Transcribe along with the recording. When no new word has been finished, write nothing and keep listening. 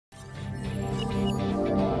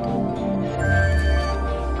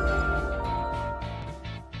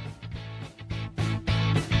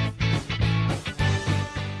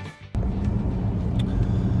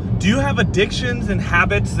you have addictions and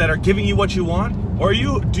habits that are giving you what you want? Or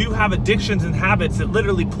do you have addictions and habits that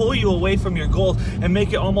literally pull you away from your goals and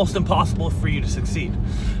make it almost impossible for you to succeed?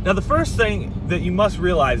 Now, the first thing that you must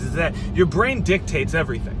realize is that your brain dictates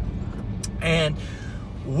everything. And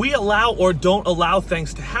we allow or don't allow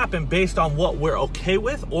things to happen based on what we're okay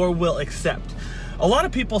with or will accept. A lot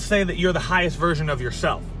of people say that you're the highest version of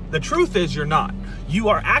yourself. The truth is you're not. You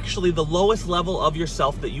are actually the lowest level of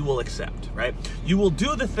yourself that you will accept, right? You will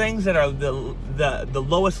do the things that are the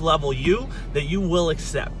lowest level you that you will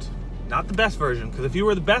accept. Not the best version, because if you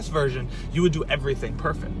were the best version, you would do everything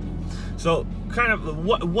perfect. So kind of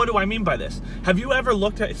what do I mean by this? Have you ever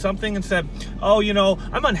looked at something and said, oh, you know,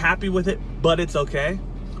 I'm unhappy with it, but it's okay?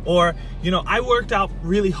 Or, you know, I worked out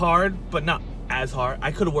really hard, but not as hard.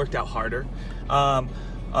 I could have worked out harder.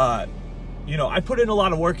 You know, I put in a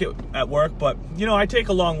lot of work at work, but, you know, I take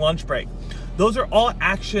a long lunch break. Those are all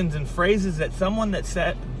actions and phrases that someone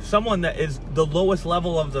that is the lowest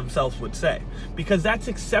level of themselves would say, because that's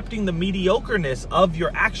accepting the mediocreness of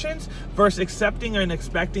your actions versus accepting and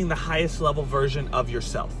expecting the highest level version of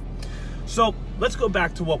yourself. So let's go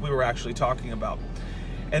back to what we were actually talking about.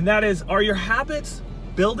 And that is, are your habits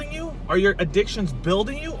building you? Are your addictions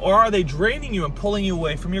building you, or are they draining you and pulling you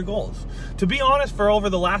away from your goals? To be honest, for over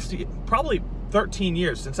the last probably 13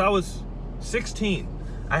 years, since I was 16,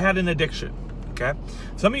 I had an addiction, okay?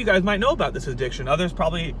 Some of you guys might know about this addiction. Others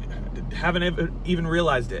probably haven't even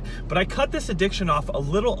realized it. But I cut this addiction off a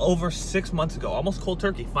little over 6 months ago, almost cold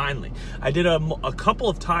turkey, finally. I did a couple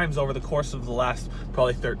of times over the course of the last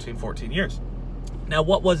probably 13, 14 years. Now,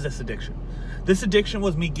 what was this addiction? This addiction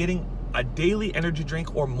was me getting a daily energy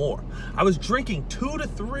drink or more. I was drinking 2 to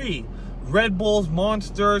 3 Red Bulls,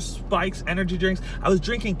 Monsters, Spikes, energy drinks. I was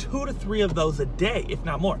drinking 2 to 3 of those a day, if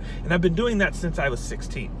not more. And I've been doing that since I was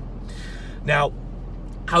 16. Now,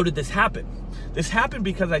 how did this happen? This happened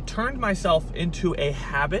because I turned myself into a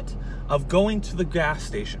habit of going to the gas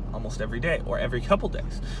station almost every day or every couple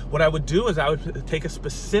days. What I would do is I would take a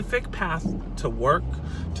specific path to work,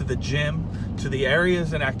 to the gym, to the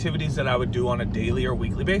areas and activities that I would do on a daily or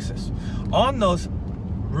weekly basis. On those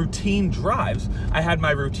routine drives, I had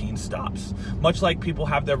my routine stops, much like people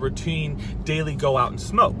have their routine daily go out and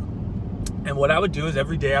smoke. And what I would do is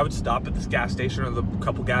every day I would stop at this gas station or the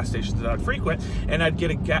couple gas stations that I'd frequent, and I'd get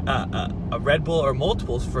a Red Bull or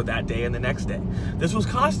multiples for that day and the next day. This was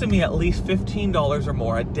costing me at least $15 or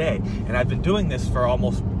more a day, and I've been doing this for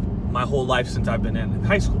almost my whole life since I've been in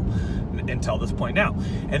high school until this point now.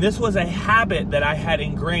 And this was a habit that I had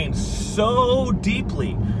ingrained so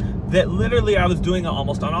deeply that literally I was doing it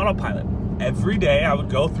almost on autopilot. Every day I would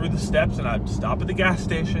go through the steps and I'd stop at the gas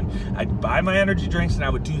station, I'd buy my energy drinks, and I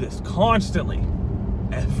would do this constantly,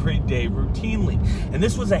 every day, routinely. And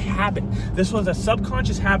this was a habit. This was a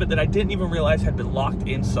subconscious habit that I didn't even realize had been locked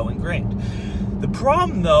in, so ingrained. The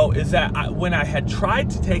problem though is that when I had tried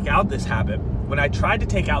to take out this habit, when I tried to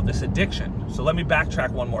take out this addiction, so let me backtrack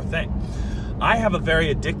one more thing. I have a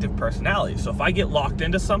very addictive personality. So if I get locked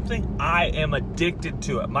into something, I am addicted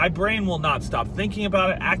to it. My brain will not stop thinking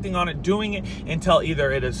about it, acting on it, doing it until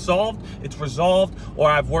either it is solved, it's resolved,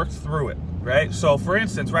 or I've worked through it, right? So for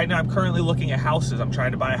instance, right now I'm currently looking at houses. I'm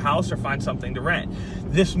trying to buy a house or find something to rent.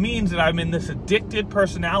 This means that I'm in this addicted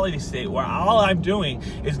personality state where all I'm doing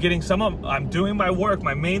is I'm doing my work,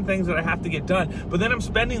 my main things that I have to get done, but then I'm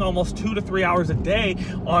spending almost 2 to 3 hours a day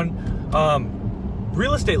on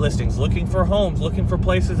real estate listings, looking for homes, looking for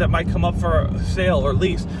places that might come up for sale or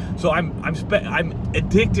lease. So I'm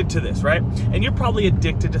addicted to this, right? And you're probably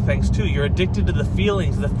addicted to things too. You're addicted to the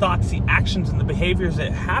feelings, the thoughts, the actions, and the behaviors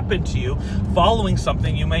that happen to you following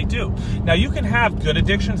something you might do. Now, you can have good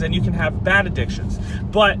addictions and you can have bad addictions,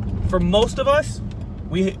 but for most of us,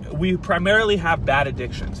 we primarily have bad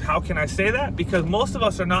addictions. How can I say that? Because most of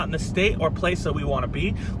us are not in the state or place that we want to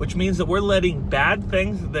be, which means that we're letting bad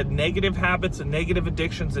things, the negative habits and negative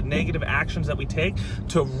addictions and negative actions that we take,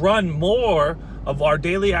 to run more of our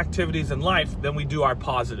daily activities in life than we do our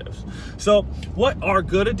positives. So what are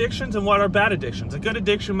good addictions and what are bad addictions? A good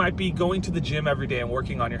addiction might be going to the gym every day and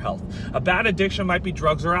working on your health. A bad addiction might be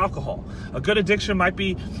drugs or alcohol. A good addiction might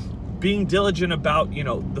be being diligent about, you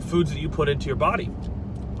know, the foods that you put into your body.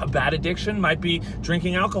 A bad addiction might be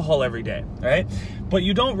drinking alcohol every day, right? But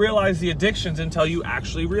you don't realize the addictions until you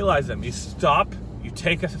actually realize them. You stop, you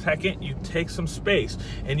take a second, you take some space,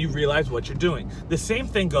 and you realize what you're doing. The same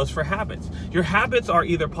thing goes for habits. Your habits are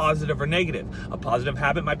either positive or negative. A positive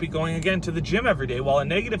habit might be going again to the gym every day, while a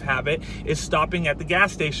negative habit is stopping at the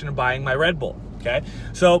gas station and buying my Red Bull, okay?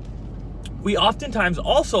 So we oftentimes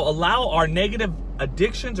also allow our negative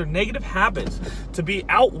addictions or negative habits to be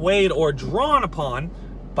outweighed or drawn upon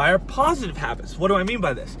by our positive habits. What do I mean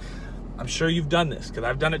by this? I'm sure you've done this because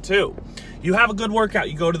I've done it too. You have a good workout,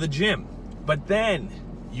 you go to the gym, but then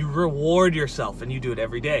you reward yourself, and you do it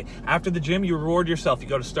every day. After the gym, you reward yourself. You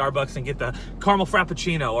go to Starbucks and get the caramel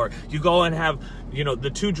frappuccino, or you go and have, the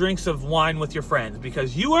 2 drinks of wine with your friends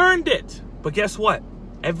because you earned it. But guess what?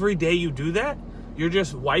 Every day you do that, you're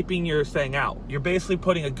just wiping your thing out. You're basically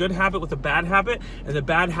putting a good habit with a bad habit, and the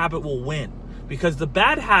bad habit will win because the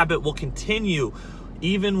bad habit will continue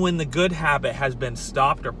even when the good habit has been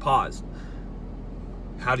stopped or paused.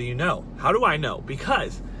 How do you know? How do I know?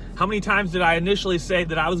 Because how many times did I initially say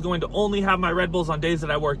that I was going to only have my Red Bulls on days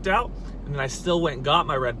that I worked out, and then I still went and got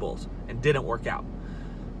my Red Bulls and didn't work out?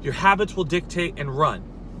 Your habits will dictate and run.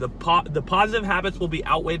 The positive habits will be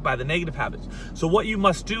outweighed by the negative habits. So what you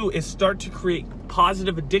must do is start to create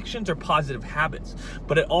positive addictions or positive habits.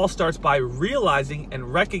 But it all starts by realizing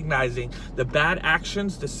and recognizing the bad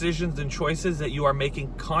actions, decisions, and choices that you are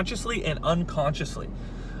making consciously and unconsciously.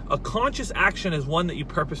 A conscious action is one that you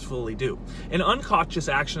purposefully do. An unconscious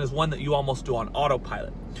action is one that you almost do on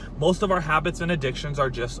autopilot. Most of our habits and addictions are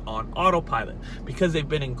just on autopilot because they've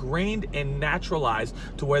been ingrained and naturalized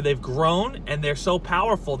to where they've grown, and they're so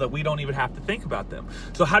powerful that we don't even have to think about them.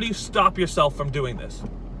 So how do you stop yourself from doing this?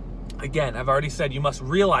 Again, I've already said you must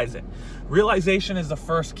realize it. Realization is the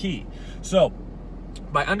first key. So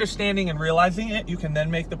by understanding and realizing it, you can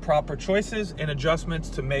then make the proper choices and adjustments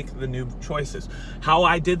to make the new choices. How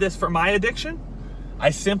I did this for my addiction? I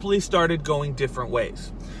simply started going different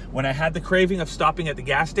ways. When I had the craving of stopping at the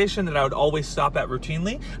gas station that I would always stop at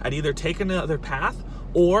routinely, I'd either take another path,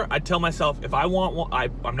 or I'd tell myself, if I want one,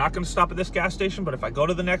 I'm not going to stop at this gas station, but if I go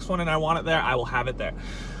to the next one and I want it there, I will have it there.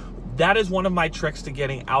 That is one of my tricks to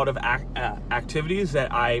getting out of activities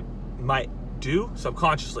that I might do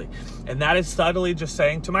subconsciously, and that is subtly just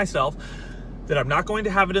saying to myself that I'm not going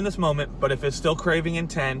to have it in this moment, but if it's still craving in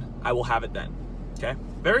 10, I will have it then. Okay,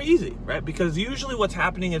 very easy, right? Because usually what's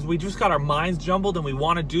happening is we just got our minds jumbled and we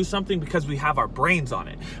want to do something because we have our brains on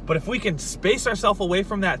it. But if we can space ourselves away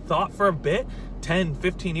from that thought for a bit, 10,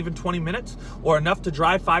 15, even 20 minutes, or enough to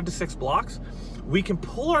drive 5 to 6 blocks, we can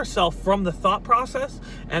pull ourselves from the thought process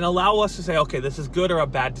and allow us to say, okay, this is good or a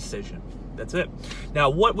bad decision. That's it. Now,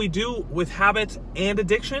 what we do with habits and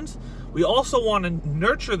addictions, we also want to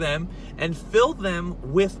nurture them and fill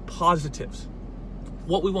them with positives.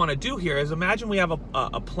 What we want to do here is imagine we have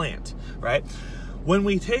a plant, right? When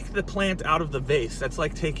we take the plant out of the vase, that's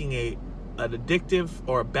like taking an addictive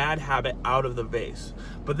or a bad habit out of the vase.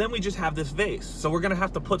 But then we just have this vase, so we're going to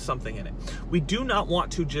have to put something in it. We do not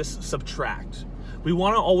want to just subtract. We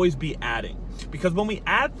want to always be adding, because when we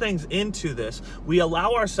add things into this, we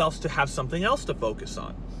allow ourselves to have something else to focus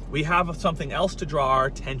on. We have something else to draw our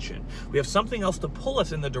attention. We have something else to pull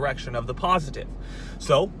us in the direction of the positive.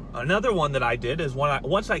 So another one that I did is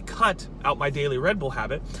once I cut out my daily Red Bull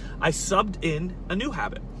habit, I subbed in a new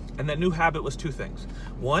habit. And that new habit was 2 things.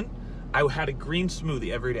 One, I had a green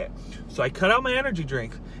smoothie every day. So I cut out my energy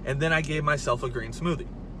drink, and then I gave myself a green smoothie.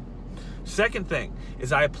 Second thing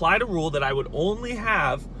is I applied a rule that I would only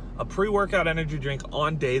have a pre-workout energy drink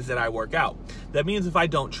on days that I work out. That means if I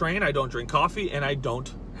don't train, I don't drink coffee, and I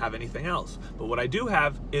don't have anything else. But what I do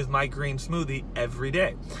have is my green smoothie every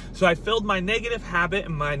day. So I filled my negative habit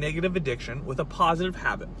and my negative addiction with a positive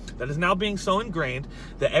habit that is now being so ingrained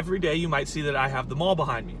that every day you might see that I have them all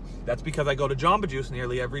behind me. That's because I go to Jamba Juice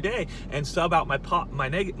nearly every day and sub out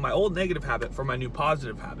my old negative habit for my new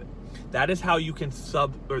positive habit. That is how you can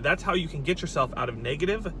that's how you can get yourself out of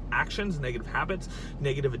negative actions, negative habits,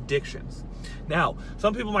 negative addictions. Now,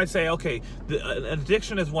 some people might say, okay, an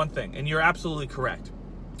addiction is one thing, and you're absolutely correct.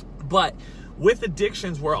 But with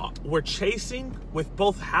addictions, we're chasing, with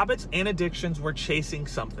both habits and addictions, we're chasing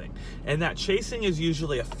something. And that chasing is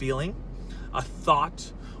usually a feeling, a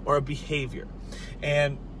thought, or a behavior.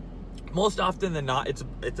 And most often than not, it's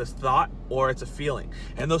a thought or it's a feeling.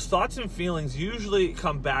 And those thoughts and feelings usually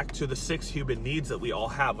come back to the 6 human needs that we all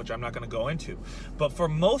have, which I'm not going to go into. But for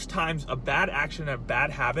most times, a bad action and a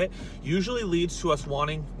bad habit usually leads to us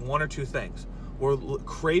wanting 1 or 2 things. We're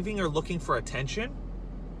craving or looking for attention,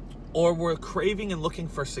 or we're craving and looking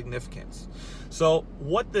for significance. So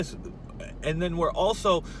and then we're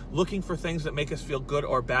also looking for things that make us feel good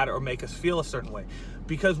or bad or make us feel a certain way.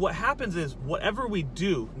 Because what happens is whatever we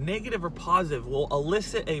do, negative or positive, will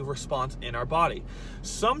elicit a response in our body.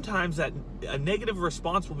 Sometimes a negative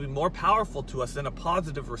response will be more powerful to us than a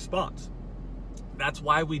positive response. That's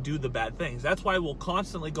why we do the bad things. That's why we'll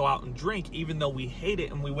constantly go out and drink even though we hate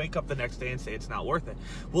it, and we wake up the next day and say it's not worth it.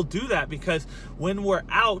 We'll do that because when we're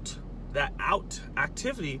out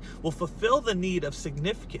activity will fulfill the need of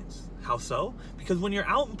significance. How so? Because when you're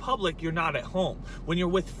out in public, you're not at home. When you're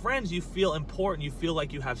with friends, you feel important, you feel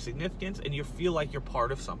like you have significance, and you feel like you're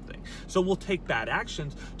part of something. So we'll take bad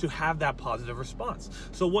actions to have that positive response.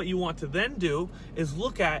 So what you want to then do is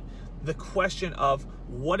look at the question of,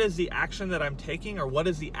 what is the action that I'm taking, or what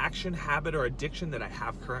is the action, habit, or addiction that I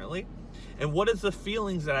have currently? And what is the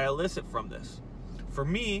feelings that I elicit from this? For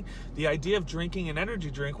me, the idea of drinking an energy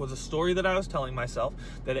drink was a story that I was telling myself,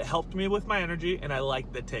 that it helped me with my energy and I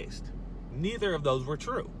liked the taste. Neither of those were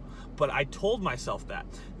true, but I told myself that.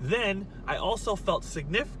 Then I also felt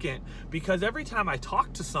significant because every time I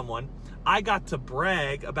talked to someone, I got to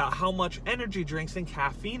brag about how much energy drinks and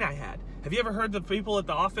caffeine I had. Have you ever heard the people at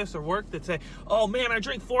the office or work that say, "Oh man, I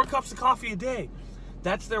drink 4 cups of coffee a day"?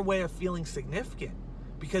 That's their way of feeling significant.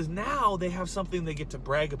 Because now they have something they get to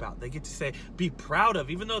brag about. They get to say, be proud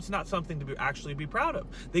of, even though it's not something to actually be proud of.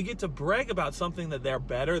 They get to brag about something that they're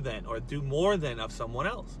better than or do more than of someone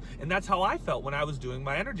else. And that's how I felt when I was doing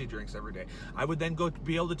my energy drinks every day. I would then go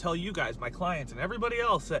be able to tell you guys, my clients, and everybody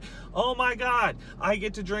else that, oh my God, I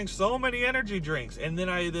get to drink so many energy drinks. And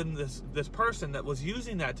then this person that was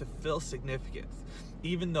using that to feel significance,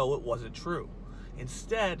 even though it wasn't true.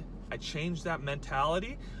 Instead, I change that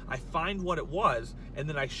mentality, I find what it was, and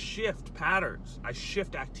then I shift patterns, I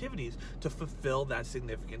shift activities to fulfill that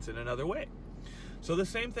significance in another way. So the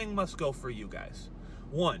same thing must go for you guys.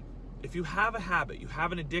 1, if you have a habit, you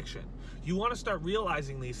have an addiction, you want to start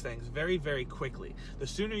realizing these things very, very quickly. The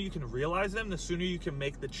sooner you can realize them, the sooner you can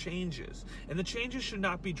make the changes. And the changes should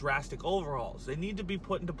not be drastic overhauls. They need to be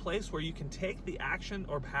put into place where you can take the action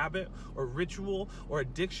or habit or ritual or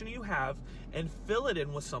addiction you have and fill it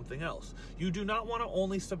in with something else. You do not want to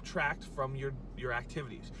only subtract from your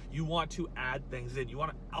activities. You want to add things in. You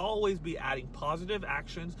want to always be adding positive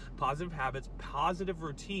actions, positive habits, positive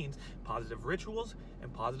routines, positive rituals,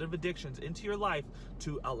 and positive addictions into your life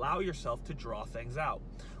to allow yourself to draw things out.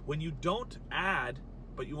 When you don't add,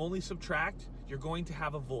 but you only subtract, you're going to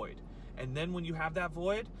have a void. And then when you have that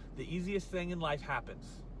void, the easiest thing in life happens.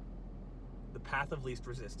 The path of least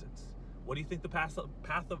resistance. What do you think the path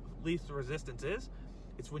of least resistance is?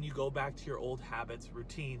 It's when you go back to your old habits,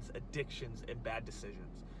 routines, addictions, and bad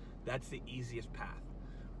decisions. That's the easiest path.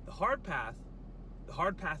 The hard path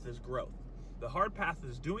is growth. The hard path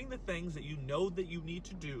is doing the things that you know that you need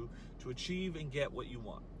to do to achieve and get what you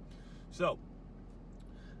want. So,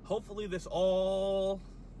 hopefully this all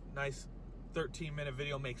nice 13-minute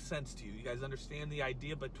video makes sense to you. You guys understand the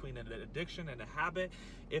idea between an addiction and a habit,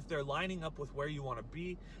 if they're lining up with where you want to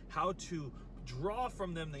be, how to draw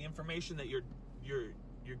from them the information that you're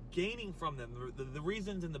gaining from them, the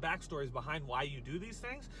reasons and the backstories behind why you do these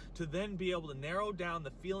things, to then be able to narrow down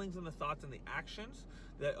the feelings and the thoughts and the actions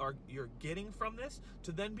that you're getting from this,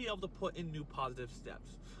 to then be able to put in new positive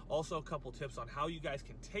steps. Also, a couple tips on how you guys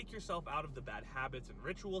can take yourself out of the bad habits and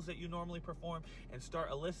rituals that you normally perform and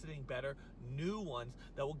start eliciting better, new ones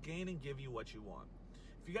that will gain and give you what you want.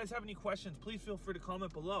 If you guys have any questions, please feel free to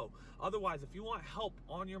comment below. Otherwise, if you want help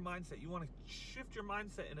on your mindset, you want to shift your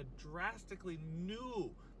mindset in a drastically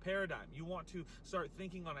new paradigm, you want to start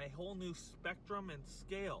thinking on a whole new spectrum and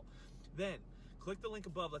scale, then click the link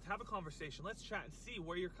above. Let's have a conversation. Let's chat and see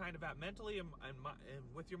where you're kind of at mentally and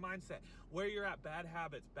with your mindset, where you're at, bad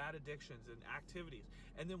habits, bad addictions, and activities,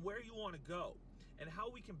 and then where you want to go, and how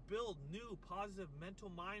we can build new positive mental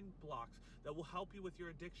mind blocks that will help you with your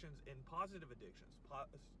addictions and positive addictions.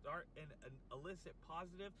 Start and elicit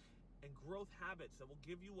positive and growth habits that will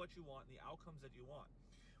give you what you want and the outcomes that you want.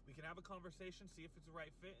 We can have a conversation, see if it's the right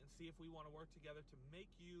fit, and see if we want to work together to make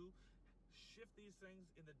you shift these things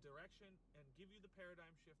in the direction and give you the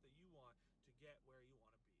paradigm shift that you want to get where you